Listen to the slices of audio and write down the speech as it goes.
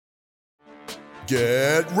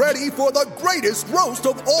Get ready for the greatest roast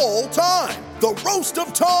of all time, the Roast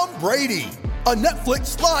of Tom Brady, a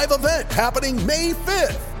Netflix live event happening May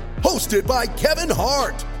 5th. Hosted by Kevin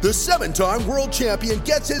Hart, the 7-time world champion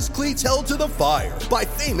gets his cleats held to the fire by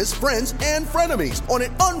famous friends and frenemies on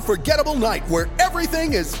an unforgettable night where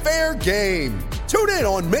everything is fair game. Tune in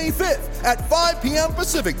on May 5th at 5 p.m.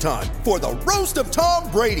 Pacific time for the Roast of Tom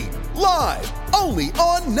Brady, live only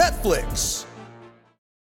on Netflix.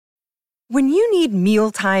 When you need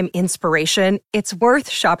mealtime inspiration, it's worth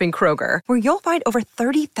shopping Kroger, where you'll find over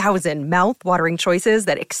 30,000 mouth-watering choices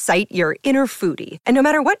that excite your inner foodie. And no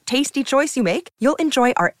matter what tasty choice you make, you'll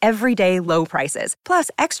enjoy our everyday low prices, plus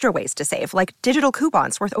extra ways to save, like digital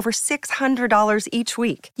coupons worth over $600 each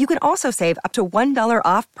week. You can also save up to $1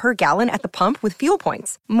 off per gallon at the pump with fuel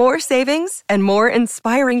points. More savings and more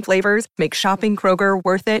inspiring flavors make shopping Kroger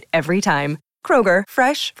worth it every time. Kroger,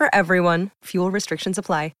 fresh for everyone. Fuel restrictions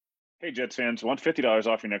apply. Hey, Jets fans, want $50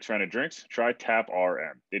 off your next round of drinks? Try Tap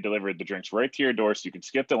RM. They deliver the drinks right to your door so you can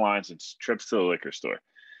skip the lines and trips to the liquor store.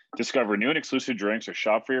 Discover new and exclusive drinks or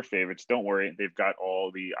shop for your favorites. Don't worry, they've got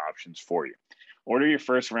all the options for you. Order your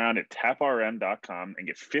first round at taprm.com and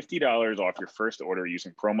get $50 off your first order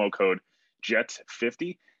using promo code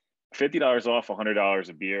JETS50. $50 off $100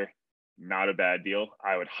 of beer. Not a bad deal.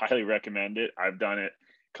 I would highly recommend it. I've done it.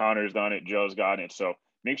 Connor's done it. Joe's gotten it. So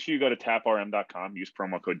make sure you go to taprm.com, use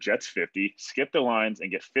promo code JETS50, skip the lines,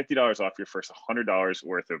 and get $50 off your first $100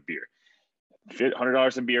 worth of beer.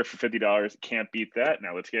 $100 in beer for $50. Can't beat that.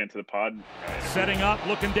 Now let's get into the pod. Setting up,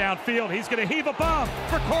 looking downfield. He's going to heave a bomb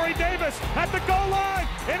for Corey Davis at the goal line,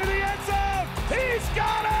 into the end zone. He's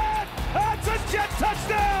got it! That's a Jet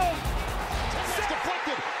touchdown! It's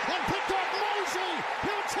deflected and picked up Mosley.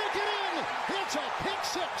 He'll take it in. It's a pick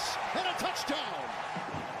six and a touchdown.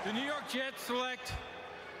 The New York Jets select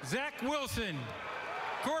Zach Wilson,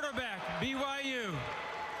 quarterback, BYU.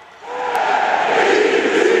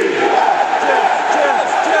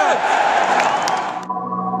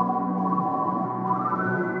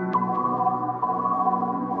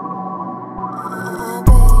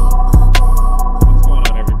 What's going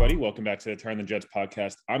on, everybody? Welcome back to the Turn the Jets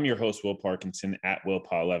podcast. I'm your host, Will Parkinson, at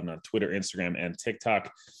WillPaw11 on Twitter, Instagram, and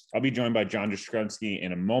TikTok. I'll be joined by John Jastremski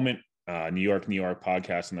in a moment. New York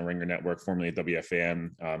podcast on the Ringer Network, formerly WFAN.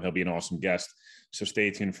 He'll be an awesome guest, so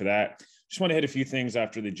stay tuned for that. Just want to hit a few things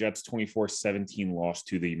after the Jets' 24-17 loss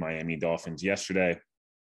to the Miami Dolphins yesterday.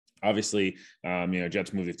 Obviously,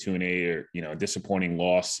 Jets moved to 2-8, or, a disappointing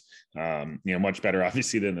loss. Much better,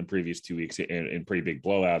 obviously, than the previous 2 weeks in pretty big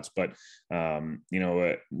blowouts. But,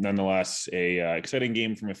 nonetheless, a exciting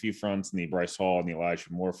game from a few fronts in the Bryce Hall and the Elijah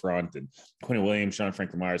Moore front, and Quinn Williams, John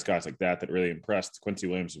Franklin Myers, guys like that really impressed. Quincy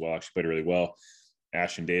Williams as well actually played really well.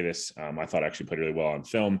 Ashton Davis, I thought actually played really well on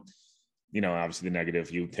film. Obviously the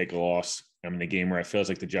negative, you take a loss. The game where it feels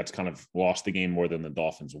like the Jets kind of lost the game more than the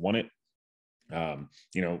Dolphins won it.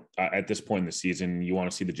 At this point in the season, you want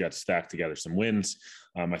to see the Jets stack together some wins.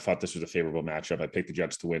 I thought this was a favorable matchup. I picked the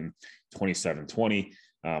Jets to win 27-20.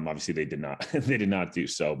 Obviously they did not, they did not do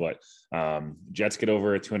so, but Jets get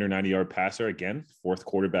over a 290-yard passer again, fourth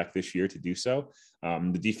quarterback this year to do so.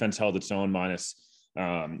 The defense held its own minus,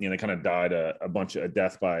 they kind of died a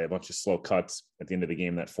death by a bunch of slow cuts at the end of the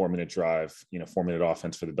game, that 4-minute drive, 4-minute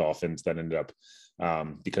offense for the Dolphins that ended up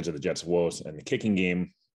because of the Jets' woes, and the kicking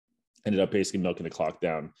game ended up basically milking the clock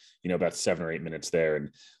down, about 7 or 8 minutes there, and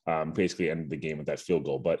basically ended the game with that field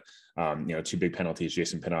goal. But, 2 big penalties,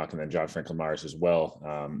 Jason Pinnock and then John Franklin Myers as well,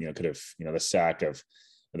 could have, the sack of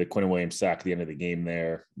the Quinn Williams sack at the end of the game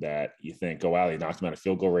there, that you think, oh, wow, they knocked him out of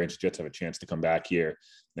field goal range. Jets have a chance to come back here.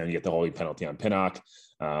 Then you get the holding penalty on Pinnock.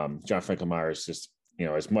 John Franklin Myers just,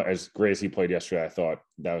 as great as he played yesterday, I thought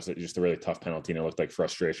that was just a really tough penalty, and it looked like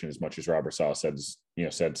frustration as much as Robert Saleh said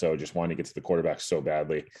so, just wanting to get to the quarterback so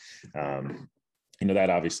badly. That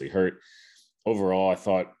obviously hurt. Overall, I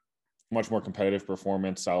thought much more competitive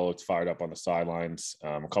performance. Saleh looked fired up on the sidelines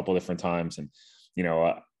a couple of different times, and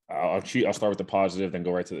I'll start with the positive, then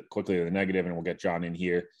go right quickly to the negative, and we'll get John in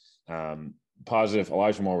here. Positive,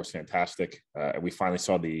 Elijah Moore was fantastic. We finally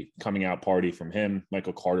saw the coming out party from him.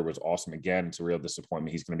 Michael Carter was awesome again. It's a real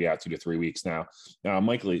disappointment. He's going to be out 2 to 3 weeks now.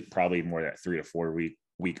 Michael probably more that 3 to 4 week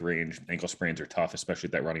range. Ankle sprains are tough, especially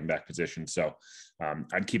at that running back position. So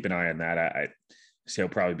I'd keep an eye on that. I say he'll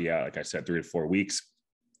probably be out, like I said, 3 to 4 weeks.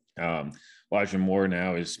 Elijah Moore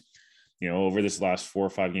now is, over this last 4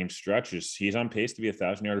 or 5 game stretch, he's on pace to be a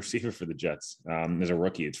 1,000-yard receiver for the Jets. As a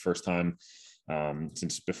rookie, it's first time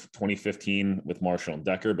since 2015 with Marshall and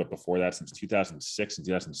Decker, but before that, since 2006 and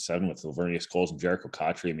 2007 with Lavernius Coles and Jericho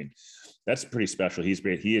Cotchery. That's pretty special.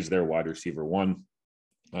 He is their wide receiver one.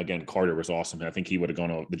 Again, Carter was awesome. I think he would have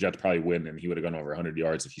gone over, the Jets probably win, and he would have gone over 100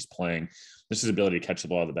 yards if he's playing. This is his ability to catch the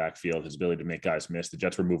ball in the backfield, his ability to make guys miss. The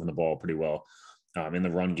Jets were moving the ball pretty well in the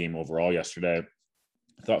run game overall yesterday.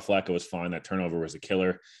 I thought Flacco was fine. That turnover was a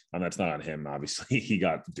killer. That's not on him, obviously. He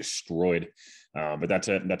got destroyed, but that's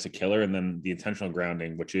a killer. And then the intentional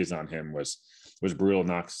grounding, which is on him, was brutal.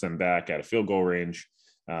 Knocks them back at a field goal range.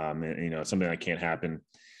 And, something that can't happen.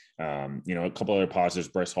 A couple other positives.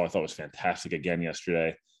 Bryce Hall I thought was fantastic again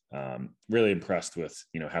yesterday. Really impressed with,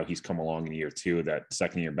 how he's come along in year 2, that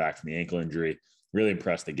second year back from the ankle injury. Really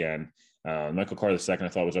impressed again. Michael Carter II I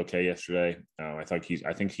thought was okay yesterday. I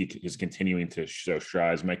think he is continuing to show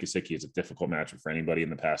strides. Mike Gesicki is a difficult matchup for anybody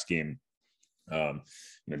in the pass game.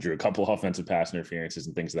 Drew a couple of offensive pass interferences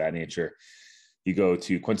and things of that nature. You go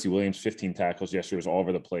to Quincy Williams, 15 tackles yesterday, was all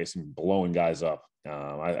over the place and blowing guys up.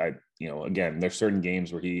 Again, there's certain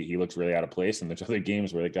games where he looks really out of place, and there's other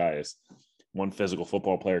games where the guy is one physical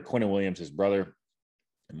football player. Quinton Williams, his brother,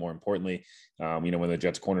 and more importantly, one of the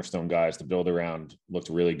Jets' cornerstone guys to build around, looked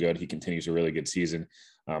really good. He continues a really good season.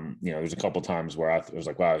 There's a couple times where I was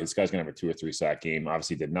like, wow, this guy's going to have a 2 or 3 sack game.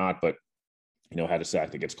 Obviously did not, but, had a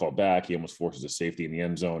sack that gets called back. He almost forces a safety in the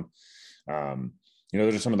end zone.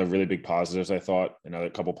 Those are some of the really big positives, I thought. Another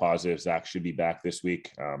couple positives, Zach should be back this week.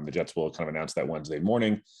 The Jets will kind of announce that Wednesday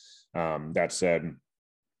morning. That said,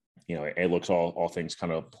 it looks all things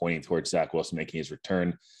kind of pointing towards Zach Wilson making his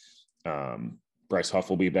return. Bryce Huff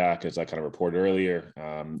will be back, as I kind of reported earlier.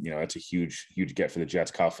 It's a huge get for the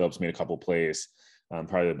Jets. Kyle Phillips made a couple plays,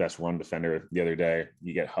 probably the best run defender the other day.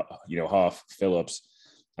 You get, Huff, Phillips,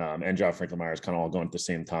 and John Franklin Myers kind of all going at the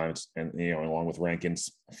same time. And, along with Rankins,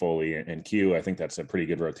 Foley, and Q, I think that's a pretty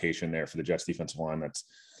good rotation there for the Jets defensive line that's,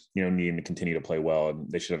 needing to continue to play well.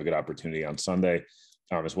 And they should have a good opportunity on Sunday,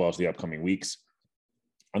 as well as the upcoming weeks.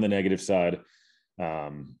 On the negative side,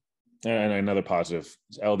 and another positive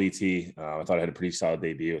is LDT. I thought I had a pretty solid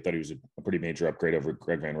debut. I thought he was a pretty major upgrade over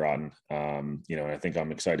Greg Van Roten. And I think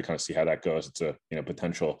I'm excited to kind of see how that goes. It's a,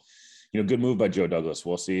 potential, good move by Joe Douglas.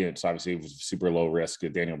 We'll see. It's obviously it was super low risk.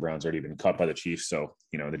 Daniel Brown's already been cut by the Chiefs. So,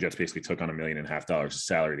 the Jets basically took on $1.5 million of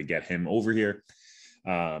salary to get him over here.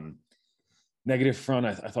 Negative front,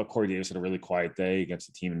 I thought Corey Davis had a really quiet day against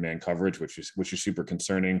the team in man coverage, which is super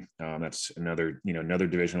concerning. That's another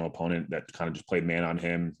divisional opponent that kind of just played man on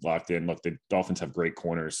him, locked in. Look, the Dolphins have great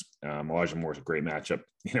corners. Elijah Moore is a great matchup,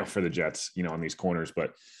 for the Jets, on these corners,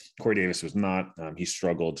 but Corey Davis was not. He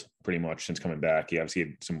struggled pretty much since coming back. He obviously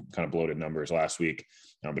had some kind of bloated numbers last week,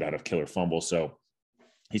 but had a killer fumble. So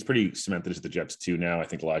he's pretty cemented as the Jets 2 now. I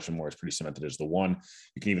think Elijah Moore is pretty cemented as the 1.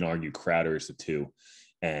 You can even argue Crowder is the 2.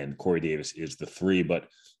 And Corey Davis is the 3. But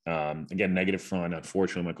again, negative front.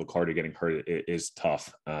 Unfortunately, Michael Carter getting hurt is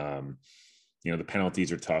tough. The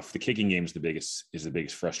penalties are tough. The kicking game is the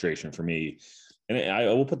biggest frustration for me. And I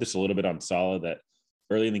will put this a little bit on Saleh that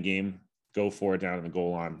early in the game, go for it down in the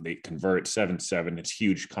goal line. They convert 7-7. It's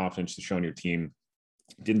huge confidence to show on your team.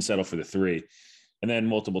 Didn't settle for the 3. And then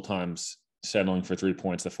multiple times settling for 3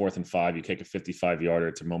 points, the 4th and 5, you kick a 55-yarder.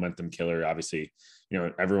 It's a momentum killer. Obviously,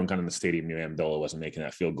 everyone kind of in the stadium knew Amendola wasn't making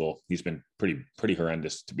that field goal. He's been pretty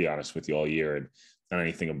horrendous, to be honest with you, all year. And not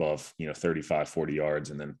anything above, 35, 40 yards.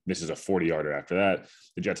 And then this is a 40-yarder after that.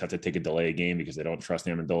 The Jets have to take a delay game because they don't trust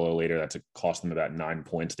Amendola later. That's a cost them about 9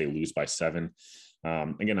 points. They lose by 7.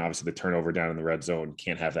 Again, obviously the turnover down in the red zone,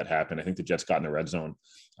 can't have that happen. I think the Jets got in the red zone,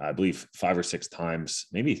 I believe 5 or 6 times,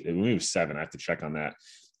 maybe 7. I have to check on that.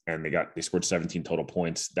 And they scored 17 total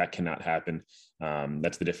points. That cannot happen.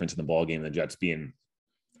 That's the difference in the ball game. The Jets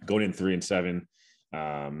going in 3-7,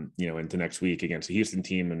 into next week against a Houston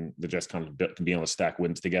team, and the Jets kind of can be able to stack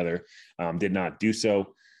wins together. Did not do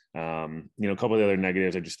so. A couple of the other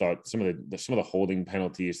negatives. I just thought some of the holding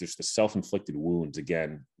penalties, there's the self-inflicted wounds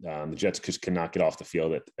again. The Jets just cannot get off the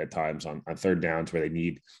field at times on third downs where they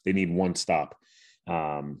need one stop.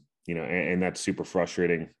 And that's super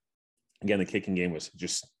frustrating. Again, the kicking game was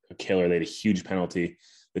just a killer. They had a huge penalty.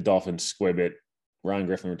 The Dolphins squib it. Ryan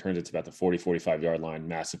Griffin returns it to about the 40-45-yard line.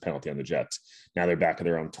 Massive penalty on the Jets. Now they're back at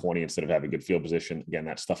their own 20 instead of having good field position. Again,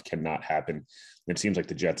 that stuff cannot happen. It seems like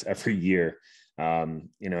the Jets every year,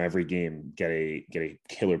 every game get a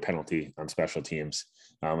killer penalty on special teams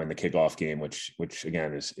in the kickoff game, which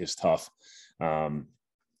again is tough. And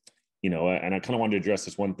I kind of wanted to address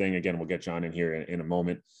this one thing. Again, we'll get John in here in a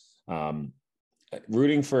moment.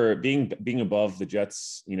 Rooting for being above the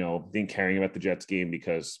Jets, caring about the Jets game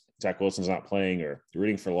because Zach Wilson's not playing, or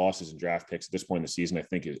rooting for losses and draft picks at this point in the season, I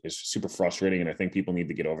think is super frustrating. And I think people need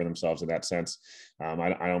to get over themselves in that sense. I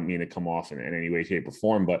don't mean to come off in any way, shape, or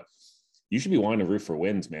form, but you should be wanting to root for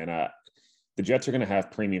wins, man. The Jets are going to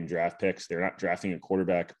have premium draft picks. They're not drafting a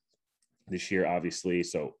quarterback this year, obviously.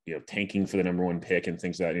 So, tanking for the number one pick and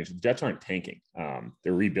things like that. The Jets aren't tanking.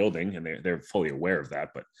 They're rebuilding, and they're fully aware of that,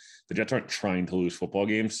 but the Jets aren't trying to lose football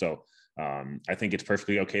games. So I think it's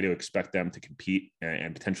perfectly okay to expect them to compete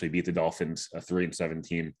and potentially beat the Dolphins, a 3-7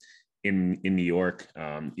 team in New York,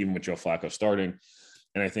 even with Joe Flacco starting.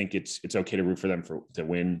 And I think it's okay to root for them to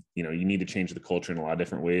win. You need to change the culture in a lot of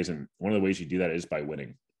different ways. And one of the ways you do that is by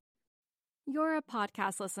winning. You're a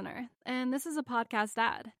podcast listener, and this is a podcast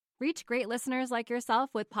ad. Reach great listeners like yourself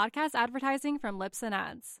with podcast advertising from Libsyn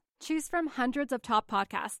Ads. Choose from hundreds of top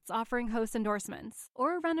podcasts offering host endorsements,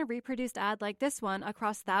 or run a reproduced ad like this one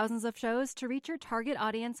across thousands of shows to reach your target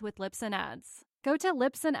audience with Libsyn Ads. Go to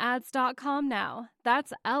libsynads.com now.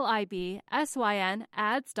 That's LIBSYN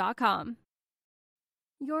ads.com.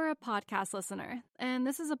 You're a podcast listener, and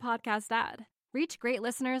this is a podcast ad. Reach great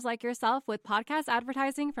listeners like yourself with podcast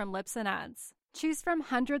advertising from Libsyn Ads. Choose from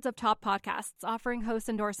hundreds of top podcasts offering host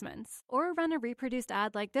endorsements, or run a reproduced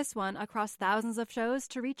ad like this one across thousands of shows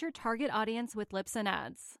to reach your target audience with Libsyn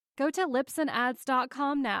Ads. Go to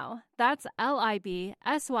libsynads.com now. That's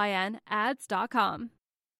LIBSYN ads.com.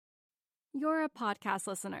 You're a podcast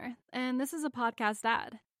listener, and this is a podcast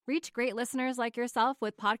ad. Reach great listeners like yourself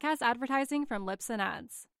with podcast advertising from Libsyn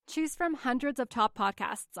Ads. Choose from hundreds of top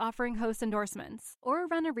podcasts offering host endorsements, or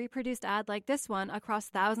run a reproduced ad like this one across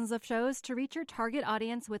thousands of shows to reach your target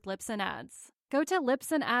audience with Libsyn Ads. Go to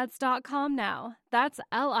libsynads.com now. That's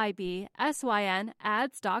LIBSYN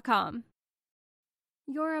ads.com.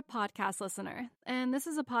 You're a podcast listener, and this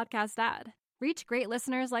is a podcast ad. Reach great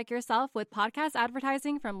listeners like yourself with podcast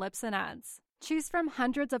advertising from Libsyn Ads. Choose from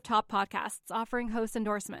hundreds of top podcasts offering host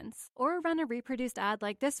endorsements, or run a reproduced ad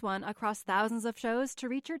like this one across thousands of shows to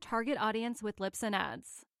reach your target audience with Libsyn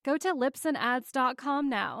Ads. Go to libsynads.com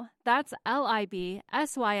now. That's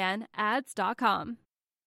LIBSYN ads.com.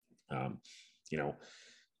 I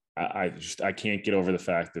can't get over the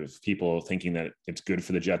fact of people thinking that it's good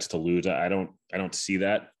for the Jets to lose. I don't see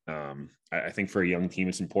that. I think for a young team,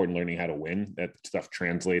 it's important learning how to win. That stuff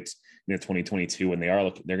translates into 2022 when they're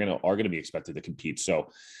going to be expected to compete. So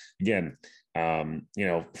again,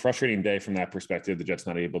 frustrating day from that perspective. The Jets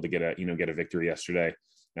not able to get a victory yesterday.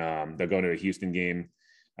 They'll go to a Houston game,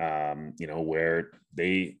 where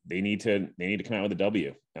they need to come out with a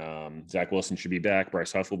W. Zach Wilson should be back.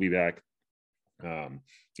 Bryce Huff will be back.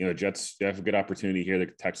 The Jets have a good opportunity here. The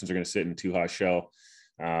Texans are going to sit in too high shell.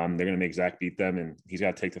 They're going to make Zach beat them, and he's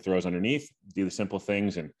got to take the throws underneath, do the simple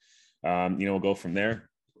things, and we'll go from there.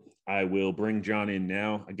 I will bring John in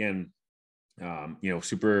now. Again,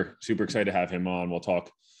 super excited to have him on. We'll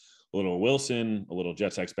talk a little Wilson, a little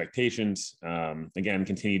Jets expectations. Again,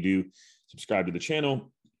 continue to subscribe to the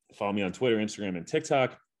channel. Follow me on Twitter, Instagram, and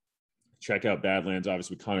TikTok. Check out Badlands,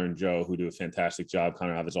 obviously, with Connor and Joe, who do a fantastic job.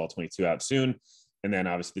 Connor will have his All 22 out soon. And then,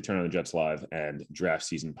 obviously, the Turn on the Jets Live and Draft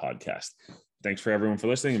Season podcast. Thanks for everyone for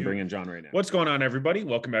listening, and bring in John right now. What's going on, everybody?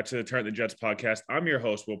 Welcome back to the Turn on the Jets podcast. I'm your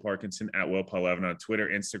host, Will Parkinson, at WillPaul11 on Twitter,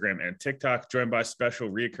 Instagram, and TikTok, joined by special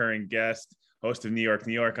recurring guest, host of New York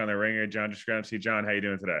on the Ringer, John Jastremski. John, how you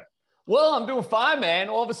doing today? Well, I'm doing fine, man.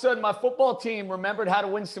 All of a sudden, my football team remembered how to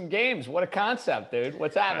win some games. What a concept, dude.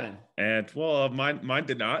 What's happening? Mine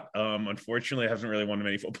did not. Unfortunately, I haven't really won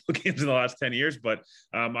many football games in the last 10 years, but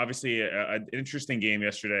obviously an interesting game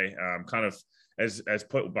yesterday, kind of as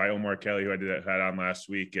put by Omar Kelly, who I had on last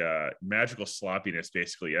week. Magical sloppiness,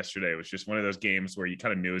 basically, yesterday. It was just one of those games where you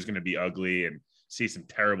kind of knew it was going to be ugly and see some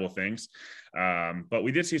terrible things. But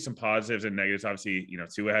we did see some positives and negatives. Obviously,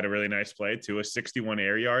 Tua had a really nice play. Tua 61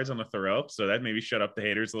 air yards on the throw. So that maybe shut up the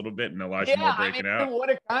haters a little bit, and Elijah Moore breaking out. What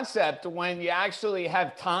a concept when you actually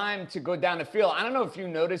have time to go down the field. I don't know if you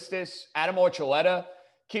noticed this. Adam Archuleta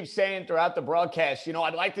keeps saying throughout the broadcast,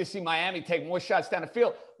 I'd like to see Miami take more shots down the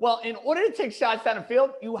field. Well, in order to take shots down the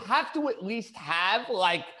field, you have to at least have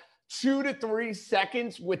like 2 to 3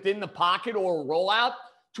 seconds within the pocket or a rollout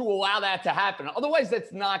to allow that to happen. Otherwise,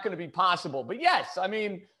 that's not going to be possible. But yes, I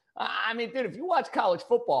mean, dude, if you watch college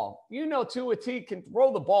football, Tua T can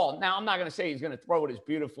throw the ball. Now, I'm not going to say he's going to throw it as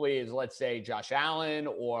beautifully as, let's say, Josh Allen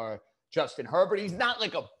or Justin Herbert. He's not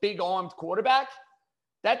like a big-armed quarterback.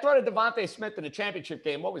 That throw to Devontae Smith in the championship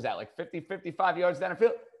game, what was that, like 50, 55 yards down the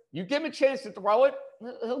field? You give him a chance to throw it,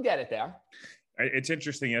 he'll get it there. It's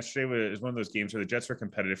interesting. Yesterday was one of those games where the Jets were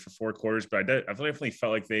competitive for 4 quarters, but I definitely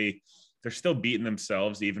felt like they're still beating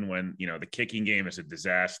themselves, even when, the kicking game is a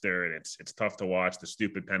disaster and it's tough to watch, the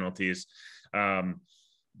stupid penalties.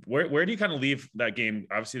 Where do you kind of leave that game?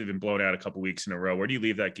 Obviously, they've been blown out a couple weeks in a row. Where do you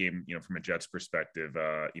leave that game, from a Jets perspective,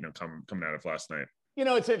 coming out of last night?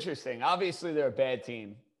 It's interesting. Obviously, they're a bad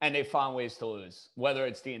team, and they found ways to lose, whether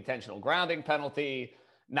it's the intentional grounding penalty,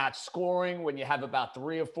 not scoring when you have about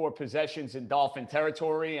 3 or 4 possessions in Dolphin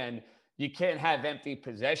territory, and you can't have empty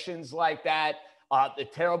possessions like that. The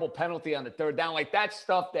terrible penalty on the third down, like that's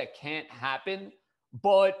stuff that can't happen.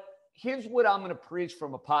 But here's what I'm going to preach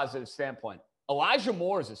from a positive standpoint. Elijah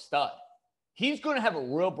Moore is a stud. He's going to have a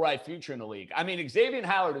real bright future in the league. I mean, Xavier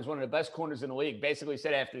Howard is one of the best corners in the league, basically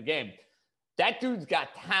said after the game, that dude's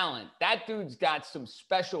got talent. That dude's got some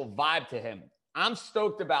special vibe to him. I'm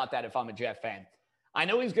stoked about that if I'm a Jet fan. I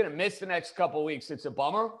know he's going to miss the next couple of weeks. It's a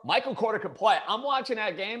bummer. Michael Carter can play. I'm watching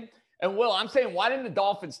that game, and Will, I'm saying, why didn't the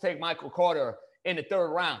Dolphins take Michael Carter in the third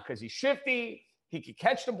round? Because he's shifty. He can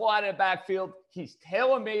catch the ball out of the backfield. He's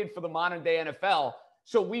tailor-made for the modern-day NFL.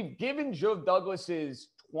 So we've given Joe Douglas's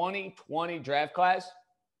 2020 draft class a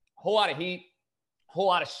whole lot of heat, a whole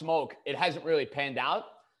lot of smoke. It hasn't really panned out.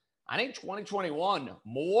 I think 2021,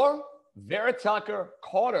 Moore, Vera Tucker,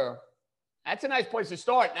 Carter, that's a nice place to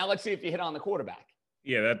start. Now let's see if you hit on the quarterback.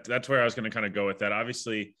 Yeah, that's where I was going to kind of go with that.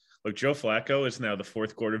 Obviously, look, Joe Flacco is now the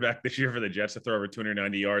 4th quarterback this year for the Jets to throw over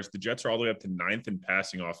 290 yards. The Jets are all the way up to 9th in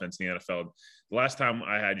passing offense in the NFL. The last time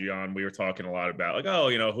I had you on, we were talking a lot about like, oh,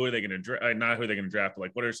 who are they going to draft? Not who are they going to draft, but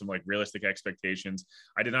like, what are some like realistic expectations?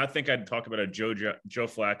 I did not think I'd talk about a Joe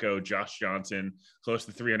Flacco, Josh Johnson, close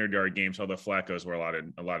to 300-yard games, although Flacco's were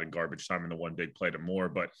a lot of garbage time in the one big play to Moore.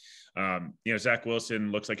 But, Zach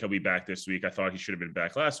Wilson looks like he'll be back this week. I thought he should have been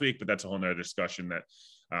back last week, but that's a whole nother discussion that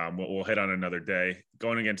we'll hit on another day.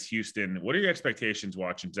 Going against Houston, what are your expectations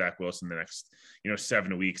watching Zach Wilson the next,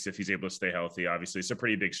 7 weeks if he's able to stay healthy? Obviously, it's a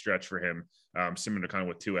pretty big stretch for him, similar to kind of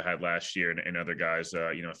what Tua had last year and other guys,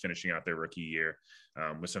 finishing out their rookie year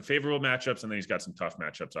with some favorable matchups, and then he's got some tough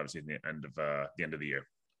matchups, obviously, at the end of the year.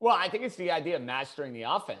 Well, I think it's the idea of mastering the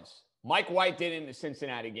offense. Mike White did in the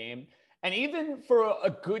Cincinnati game. And even for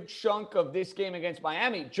a good chunk of this game against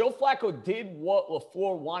Miami, Joe Flacco did what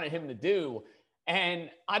LaFleur wanted him to do.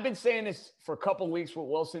 And I've been saying this for a couple of weeks with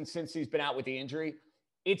Wilson since he's been out with the injury.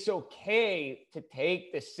 It's okay to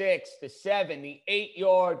take the 6, the 7, the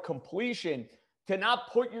 8-yard completion, to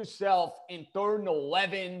not put yourself in 3rd and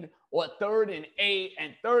 11 or 3rd and 8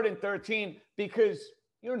 and 3rd and 13, because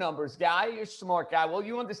you're a numbers guy, you're a smart guy. Well,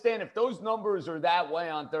 you understand if those numbers are that way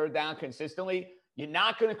on 3rd down consistently, you're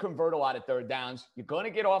not going to convert a lot of 3rd downs. You're going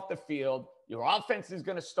to get off the field. Your offense is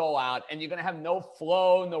going to stall out, and you're going to have no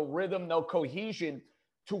flow, no rhythm, no cohesion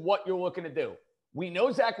to what you're looking to do. We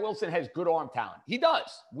know Zach Wilson has good arm talent. He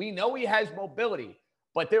does. We know he has mobility.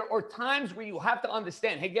 But there are times where you have to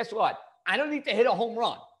understand, hey, guess what? I don't need to hit a home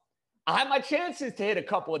run. I have my chances to hit a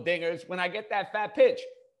couple of dingers when I get that fat pitch.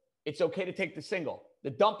 It's okay to take the single, the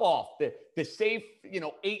dump off, the safe,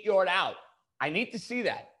 8-yard out. I need to see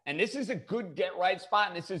that. And this is a good get-right spot,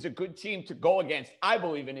 and this is a good team to go against, I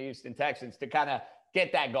believe, in the Houston Texans to kind of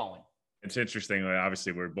get that going. It's interesting. Like,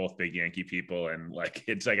 obviously, we're both big Yankee people, and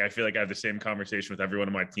it's like I feel like I have the same conversation with every one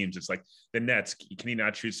of my teams. It's like the Nets, can he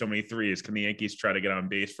not shoot so many threes? Can the Yankees try to get on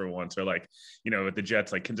base for once? Or with the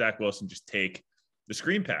Jets, can Zach Wilson just take the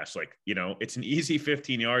screen pass? It's an easy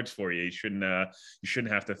 15 yards for you. You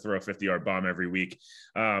shouldn't have to throw a 50-yard bomb every week.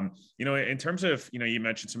 In terms of, you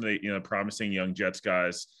mentioned some of the, promising young Jets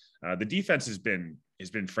guys, the defense has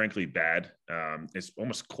been frankly bad. It's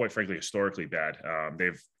almost quite frankly historically bad.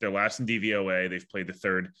 They're last in DVOA. They've played the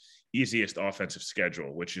 3rd easiest offensive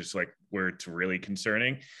schedule, which is where it's really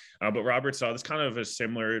concerning. But Robert saw this kind of a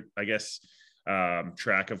similar, I guess,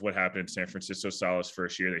 track of what happened in San Francisco Saleh's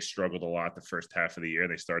first year. They struggled a lot the first half of the year.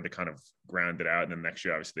 They started to kind of ground it out. And then next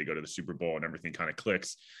year, obviously, they go to the Super Bowl and everything kind of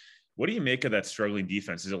clicks. What do you make of that struggling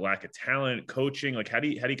defense? Is it lack of talent, coaching? How do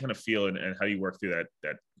you kind of feel and how do you work through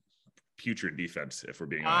that putrid defense, if we're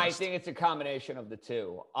being honest? I think it's a combination of the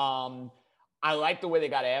two. I like the way they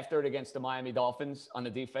got after it against the Miami Dolphins on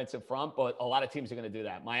the defensive front, but a lot of teams are going to do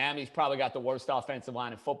that. Miami's probably got the worst offensive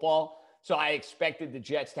line in football, so I expected the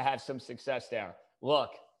Jets to have some success there.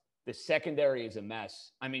 Look, the secondary is a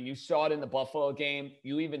mess. I mean, you saw it in the Buffalo game.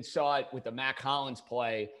 You even saw it with the Mac Hollins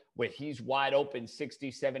play where he's wide open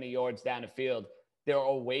 60, 70 yards down the field. There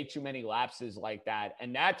are way too many lapses like that,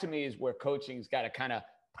 and that to me is where coaching's got to kind of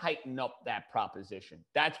tighten up that proposition.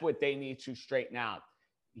 That's what they need to straighten out.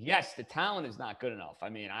 Yes, the talent is not good enough. I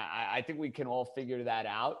mean, I think we can all figure that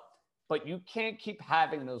out, but you can't keep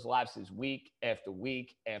having those lapses week after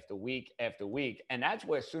week after week after week. And that's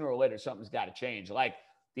where sooner or later something's got to change. Like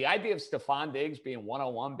the idea of Stephon Diggs being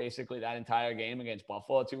one-on-one basically that entire game against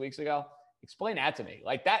Buffalo 2 weeks ago, explain that to me.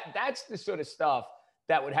 That's the sort of stuff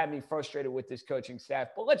that would have me frustrated with this coaching staff.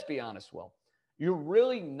 But let's be honest, Will. You're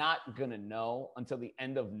really not going to know until the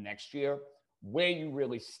end of next year where you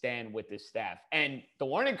really stand with this staff. And the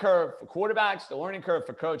learning curve for quarterbacks, the learning curve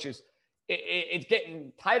for coaches, it's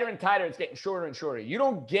getting tighter and tighter. It's getting shorter and shorter. You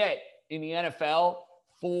don't get in the NFL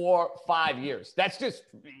 4-5 years. That's just,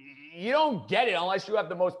 you don't get it unless you have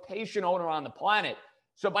the most patient owner on the planet.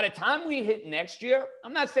 So by the time we hit next year,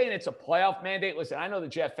 I'm not saying it's a playoff mandate. Listen, I know the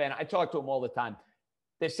Jet fan. I talk to them all the time.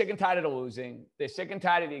 They're sick and tired of the losing. They're sick and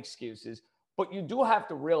tired of the excuses. But you do have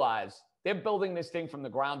to realize they're building this thing from the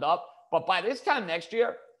ground up. But by this time next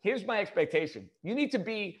year, here's my expectation. You need to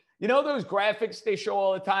be, you know those graphics they show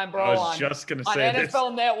all the time, bro? I was just going to say on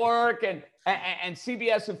NFL Network and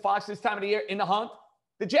CBS and Fox this time of the year in the hunt?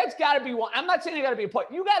 The Jets got to be one. I'm not saying they got to be a play.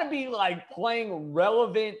 You got to be like playing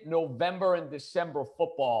relevant November and December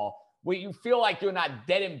football where you feel like you're not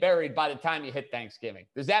dead and buried by the time you hit Thanksgiving.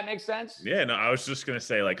 Does that make sense? Yeah, no, I was just going to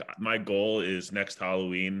say, like, my goal is next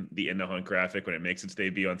Halloween, the In the Hunt graphic, when it makes its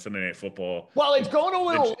debut on Sunday Night Football. Well, it's going a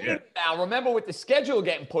little late now. Remember, with the schedule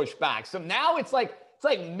getting pushed back. So now it's like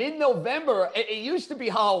mid-November. It used to be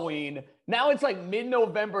Halloween. Now it's like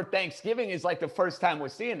mid-November. Thanksgiving is like the first time we're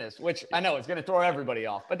seeing this, which I know is going to throw everybody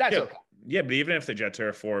off, but that's okay. Yeah, but even if the Jets are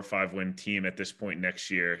a 4 or 5 win team at this point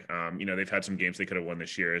next year, you know, they've had some games they could have won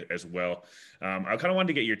this year as well. I kind of wanted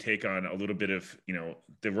to get your take on a little bit of, you know,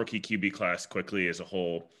 the rookie QB class quickly as a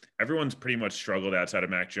whole. Everyone's pretty much struggled outside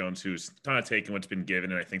of Mac Jones, who's kind of taken what's been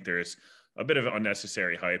given, and I think there is a bit of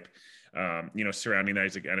unnecessary hype, you know, surrounding that.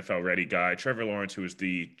 He's an NFL-ready guy. Trevor Lawrence, who is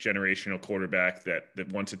the generational quarterback that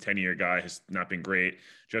once a 10-year guy, has not been great.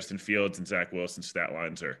 Justin Fields and Zach Wilson's stat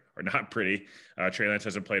lines are not pretty. Trey Lance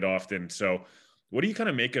hasn't played often. So what do you kind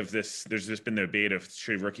of make of this? There's just been the debate of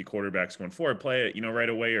should rookie quarterbacks going forward play it, you know, right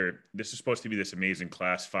away, or this is supposed to be this amazing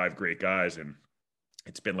class, 5 great guys, and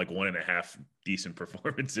it's been like 1.5 decent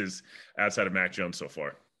performances outside of Mac Jones so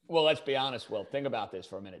far. Well, let's be honest, Will. Think about this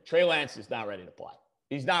for a minute. Trey Lance is not ready to play.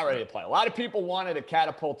 He's not ready to play. A lot of people wanted to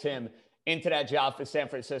catapult him into that job for San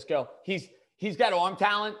Francisco. He's got arm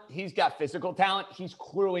talent. He's got physical talent. He's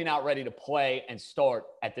clearly not ready to play and start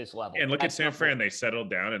at this level. And look at San Fran. They settled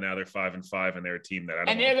down, and now they're 5-5, and they're a team that I don't.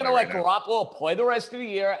 And they're going to let Garoppolo play the rest of the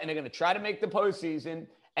year, and they're going to try to make the postseason.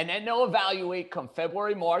 And then they'll evaluate come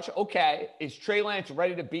February, March. Okay, is Trey Lance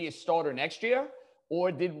ready to be a starter next year?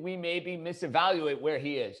 Or did we maybe misevaluate where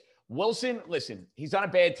he is? Wilson, listen, he's on a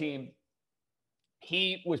bad team.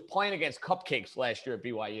 He was playing against cupcakes last year at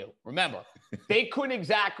BYU. Remember, they couldn't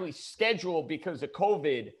exactly schedule because of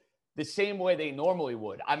COVID the same way they normally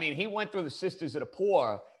would. I mean, he went through the Sisters of the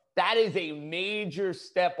Poor. That is a major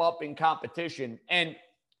step up in competition. And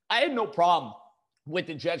I had no problem with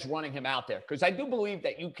the Jets running him out there because I do believe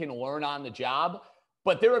that you can learn on the job.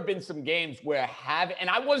 But there have been some games where and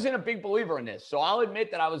I wasn't a big believer in this. So I'll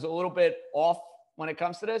admit that I was a little bit off when it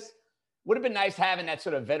comes to this. Would have been nice having that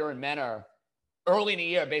sort of veteran mentor early in the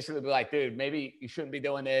year, basically be like, dude, maybe you shouldn't be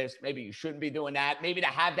doing this. Maybe you shouldn't be doing that. Maybe to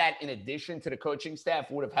have that in addition to the coaching staff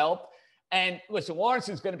would have helped. And listen, Lawrence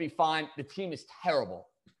is going to be fine. The team is terrible.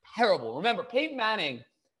 Terrible. Remember, Peyton Manning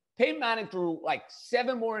threw like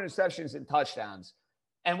 7 more interceptions and touchdowns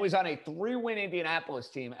and was on a 3-win Indianapolis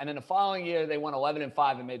team. And in the following year, they won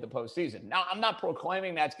 11-5 and made the postseason. Now, I'm not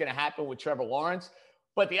proclaiming that's going to happen with Trevor Lawrence,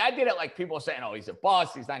 but the idea that like people are saying, oh, he's a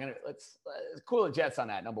bust, he's not going to, let's cool the Jets on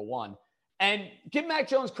that, number one. And give Mac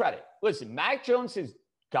Jones credit. Listen, Mac Jones has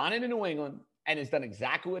gone into New England and has done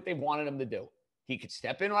exactly what they've wanted him to do. He could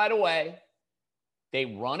step in right away. They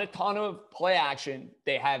run a ton of play action.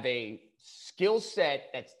 They have a skill set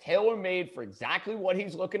that's tailor-made for exactly what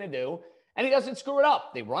he's looking to do. And he doesn't screw it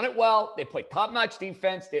up. They run it well. They play top-notch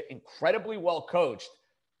defense. They're incredibly well coached.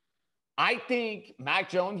 I think Mac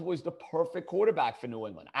Jones was the perfect quarterback for New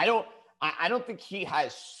England. I don't think he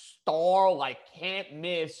has star, like can't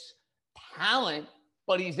miss talent,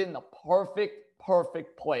 but he's in the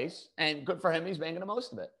perfect place, and good for him. He's making the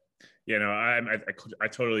most of it. Yeah, no, I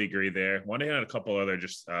totally agree there. Want to hit on a couple other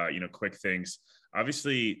just quick things.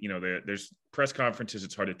 Obviously, there's press conferences.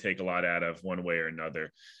 It's hard to take a lot out of one way or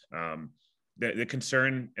another. The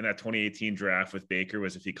concern in that 2018 draft with Baker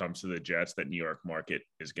was if he comes to the Jets, that New York market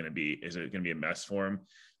is going to be a mess for him.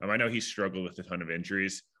 I know he struggled with a ton of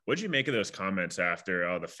injuries. What did you make of those comments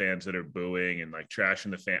after the fans that are booing and like trashing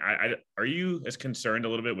the fan? Are you as concerned a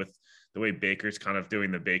little bit with the way Baker's kind of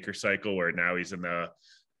doing the Baker cycle, where now he's in the,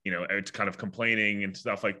 it's kind of complaining and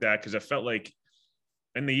stuff like that? Because I felt like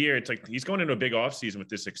in the year, it's like he's going into a big offseason with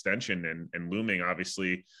this extension and looming.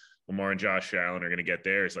 Obviously, Lamar and Josh Allen are going to get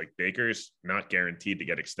theirs. Like Baker's not guaranteed to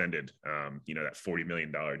get extended, that $40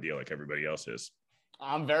 million deal like everybody else is.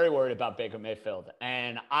 I'm very worried about Baker Mayfield.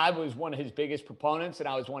 And I was one of his biggest proponents, and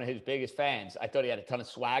I was one of his biggest fans. I thought he had a ton of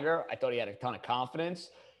swagger. I thought he had a ton of confidence.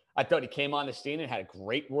 I thought he came on the scene and had a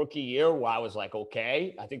great rookie year where I was like,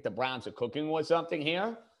 okay, I think the Browns are cooking with something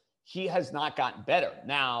here. he has not gotten better.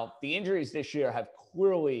 Now, the injuries this year have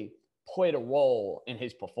clearly played a role in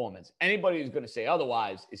his performance. Anybody who's going to say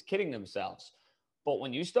otherwise is kidding themselves. But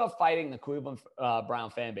when you start fighting the Cleveland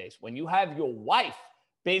Brown fan base, when you have your wife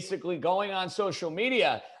basically going on social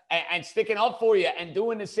media and sticking up for you and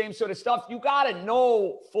doing the same sort of stuff, you got to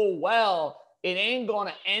know full well it ain't going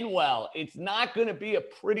to end well. It's not going to be a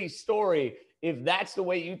pretty story if that's the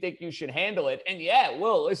way you think you should handle it. And yeah,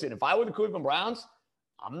 well, listen, if I were the Cleveland Browns,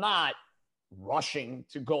 I'm not rushing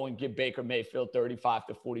to go and give Baker Mayfield $35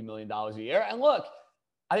 to $40 million a year. And look,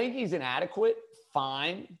 I think he's an adequate,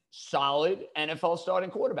 fine, solid NFL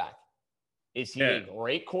starting quarterback. Is he a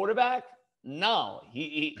great quarterback? No,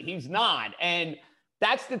 he's not. And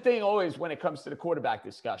that's the thing always when it comes to the quarterback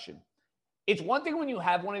discussion. It's one thing when you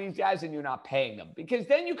have one of these guys and you're not paying them, because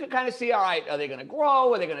then you can kind of see, all right, are they going to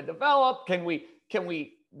grow? Are they going to develop? Can we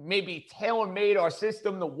maybe tailor-made our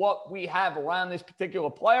system to what we have around this particular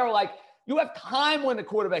player? Like, you have time when the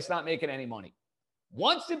quarterback's not making any money.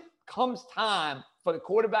 Once it comes time for the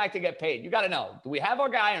quarterback to get paid, you got to know, do we have our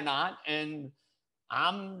guy or not? And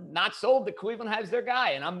I'm not sold that Cleveland has their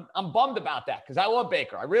guy. And I'm bummed about that because I love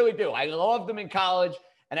Baker. I really do. I loved him in college.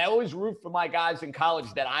 And I always root for my guys in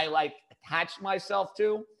college that I attached myself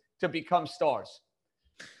to become stars.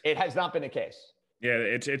 It has not been the case. Yeah,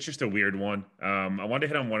 it's just a weird one. I wanted to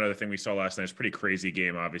hit on one other thing we saw last night. It's a pretty crazy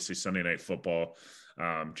game, obviously, Sunday Night Football.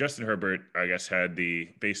 Justin Herbert, I guess, had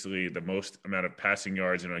basically the most amount of passing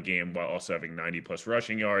yards in a game while also having 90-plus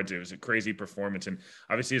rushing yards. It was a crazy performance. And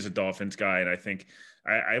obviously, he's a Dolphins guy, and I think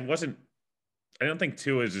I don't think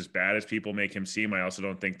Tua is as bad as people make him seem. I also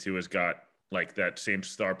don't think Tua's got like that same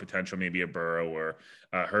star potential maybe a Burrow or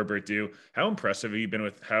Herbert do. How impressive have you been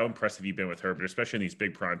with Herbert, especially in these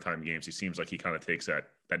big primetime games? He seems like he kind of takes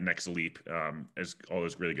that next leap, as all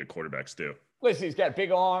those really good quarterbacks do. Listen, he's got a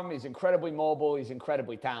big arm. He's incredibly mobile. He's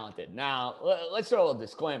incredibly talented. Now, let's throw a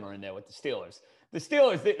disclaimer in there with the Steelers. The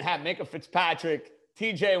Steelers didn't have Minkah Fitzpatrick,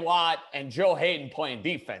 T.J. Watt, and Joe Hayden playing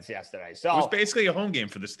defense yesterday. So it was basically a home game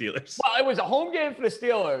for the Steelers. Well, it was a home game for the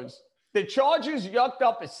Steelers. The Chargers yucked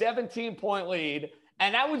up a 17-point lead,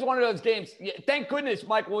 and that was one of those games. Thank goodness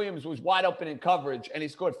Mike Williams was wide open in coverage, and he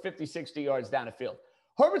scored 50, 60 yards down the field.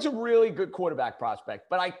 Herbert's a really good quarterback prospect,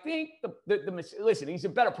 but I think listen, he's a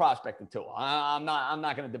better prospect than Tua. I'm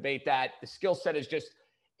not going to debate that. The skill set is just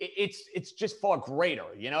it's just far greater.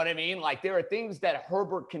 You know what I mean? Like, there are things that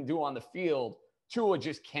Herbert can do on the field, Tua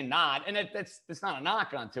just cannot, and that's not a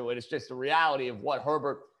knock on Tua. It's just the reality of what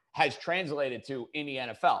Herbert has translated to in the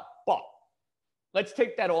NFL. But let's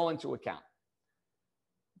take that all into account.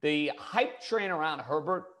 The hype train around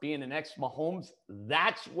Herbert being the next Mahomes,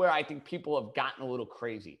 that's where I think people have gotten a little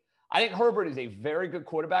crazy. I think Herbert is a very good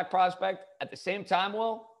quarterback prospect. At the same time,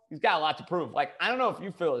 Will, he's got a lot to prove. Like, I don't know if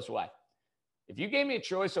you feel this way. If you gave me a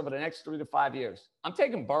choice over the next 3 to 5 years, I'm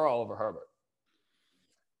taking Burrow over Herbert.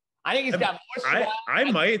 I think he's got more. I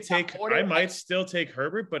might still take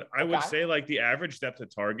Herbert, but I would say like the average depth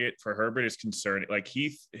of target for Herbert is concerning. Like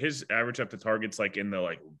his average depth of target's like in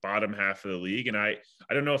the bottom half of the league. And I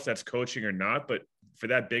don't know if that's coaching or not, but for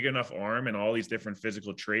that big enough arm and all these different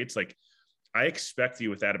physical traits, like I expect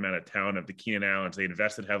you with that amount of talent of the Keenan Allens, they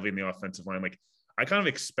invested heavily in the offensive line. Like I kind of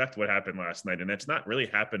expect what happened last night, and it's not really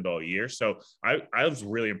happened all year. So I was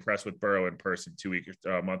really impressed with Burrow in person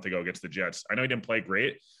a month ago against the Jets. I know he didn't play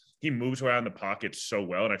great. He moves around the pocket so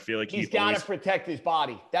well, and I feel like he's got to protect his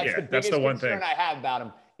body. That's the biggest concern I have about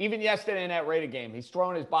him. Even yesterday in that Raider game, he's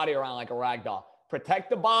throwing his body around like a rag doll.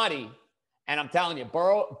 Protect the body, and I'm telling you,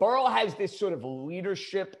 Burrow has this sort of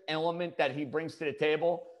leadership element that he brings to the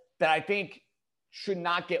table that I think should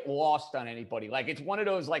not get lost on anybody. Like, it's one of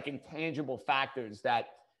those intangible factors that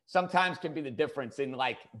sometimes can be the difference in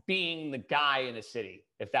being the guy in a city,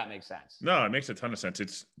 if that makes sense. No, it makes a ton of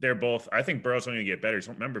sense. They're both, I think Burrow's only going to get better.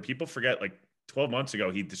 So remember, people forget 12 months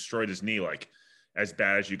ago, he destroyed his knee as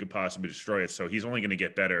bad as you could possibly destroy it. So he's only going to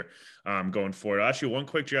get better going forward. I'll ask you one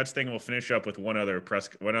quick Jets thing, and we'll finish up with one other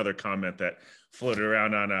comment that floated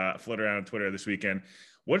around on Twitter this weekend.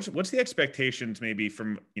 What's the expectations maybe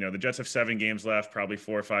from, the Jets have 7 games left, probably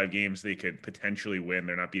 4 or 5 games they could potentially win.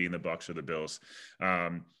 They're not beating the Bucs or the Bills.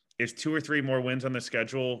 Is 2 or 3 more wins on the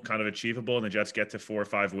schedule kind of achievable, and the Jets get to 4 or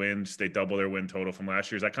 5 wins? They double their win total from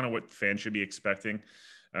last year. Is that kind of what fans should be expecting?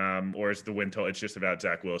 Or is the win total, it's just about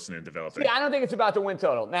Zach Wilson and developing? Yeah, I don't think it's about the win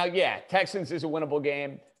total. Now, Texans is a winnable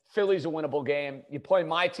game. Philly's a winnable game. You play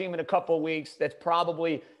my team in a couple of weeks. That's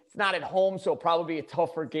probably, it's not at home, so it'll probably be a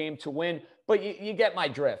tougher game to win. But you get my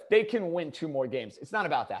drift. They can win 2 more games. It's not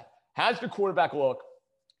about that. How's the quarterback look?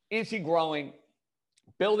 Is he growing?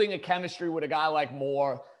 Building a chemistry with a guy like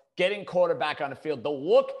Moore? Getting quarterback on the field. The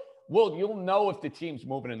look, you'll know if the team's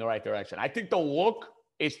moving in the right direction. I think the look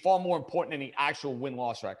is far more important than the actual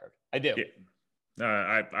win-loss record. I do.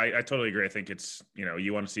 Yeah. I totally agree. I think it's,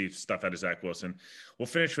 you want to see stuff out of Zach Wilson. We'll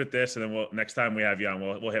finish with this, and then next time we have you on,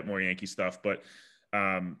 we'll hit more Yankee stuff. But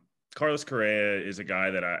Carlos Correa is a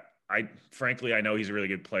guy that I frankly, I know he's a really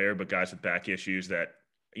good player, but guys with back issues that,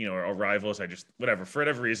 are rivals. For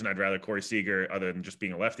whatever reason, I'd rather Corey Seager other than just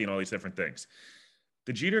being a lefty and all these different things.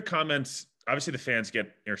 The Jeter comments, obviously the fans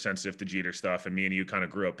get sensitive to Jeter stuff, and me and you kind of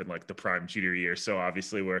grew up in like the prime Jeter years. So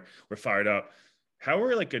obviously we're fired up.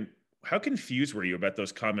 How confused were you about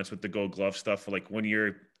those comments with the Gold Glove stuff? Like when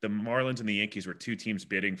the Marlins and the Yankees were two teams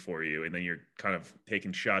bidding for you, and then you're kind of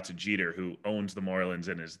taking shots at Jeter, who owns the Marlins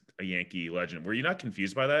and is a Yankee legend. Were you not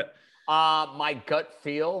confused by that? My gut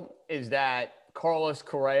feel is that Carlos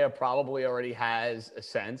Correa probably already has a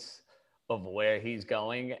sense of where he's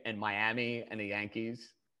going, and Miami and the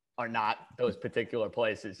Yankees are not those particular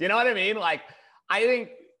places. You know what I mean? Like, I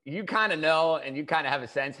think you kind of know, and you kind of have a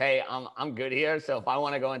sense, hey, I'm good here. So if I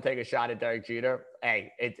want to go and take a shot at Derek Jeter,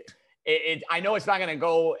 hey, I know it's not going to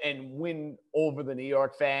go and win over the New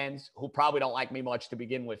York fans, who probably don't like me much to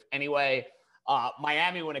begin with anyway.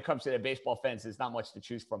 Miami, when it comes to their baseball fans, there's not much to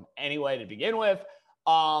choose from anyway to begin with.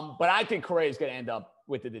 But I think Correa is going to end up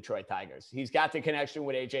with the Detroit Tigers. He's got the connection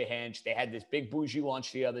with AJ Hinch. They had this big bougie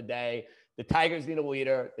lunch the other day. The Tigers need a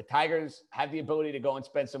leader. The Tigers have the ability to go and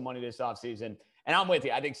spend some money this offseason. And I'm with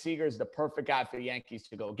you. I think Seager is the perfect guy for the Yankees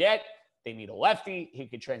to go get. They need a lefty. He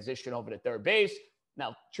could transition over to third base.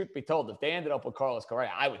 Now, truth be told, if they ended up with Carlos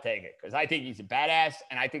Correa, I would take it because I think he's a badass,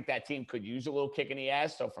 and I think that team could use a little kick in the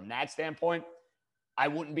ass. So from that standpoint, I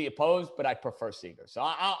wouldn't be opposed, but I prefer Seager. So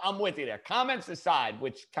I'm with you there. Comments aside,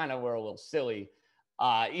 which kind of were a little silly,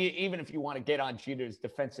 even if you want to get on Jeter's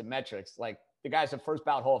defensive metrics, like the guy's a first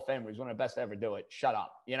ballot Hall of Famer. He's one of the best to ever do it. Shut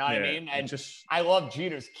up. You know what I mean? And I love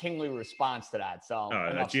Jeter's kingly response to that. So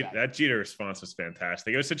that Jeter response was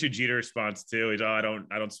fantastic. It was such a Jeter response too. He's, I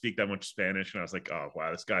don't speak that much Spanish. And I was like, oh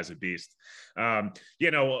wow, this guy's a beast.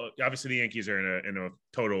 Obviously the Yankees are in a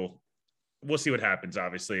total, we'll see what happens.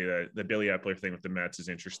 Obviously the Billy Epler thing with the Mets is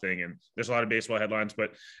interesting, and there's a lot of baseball headlines,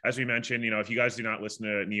 but as we mentioned, if you guys do not listen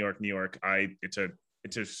to New York,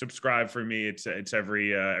 it's a subscribe for me. It's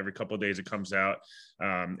every couple of days it comes out.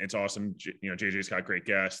 It's awesome. JJ's got great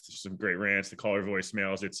guests, some great rants, the caller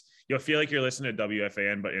voicemails. You'll feel like you're listening to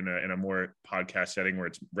WFAN, but in a more podcast setting where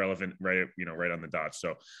it's relevant, right on the dot.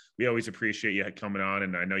 So we always appreciate you coming on,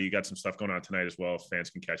 and I know you got some stuff going on tonight as well. If fans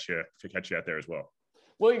can catch you out there as well.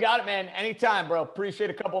 Well, you got it, man. Anytime, bro.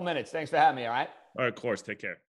 Appreciate a couple minutes. Thanks for having me. All right. All right, of course. Take care.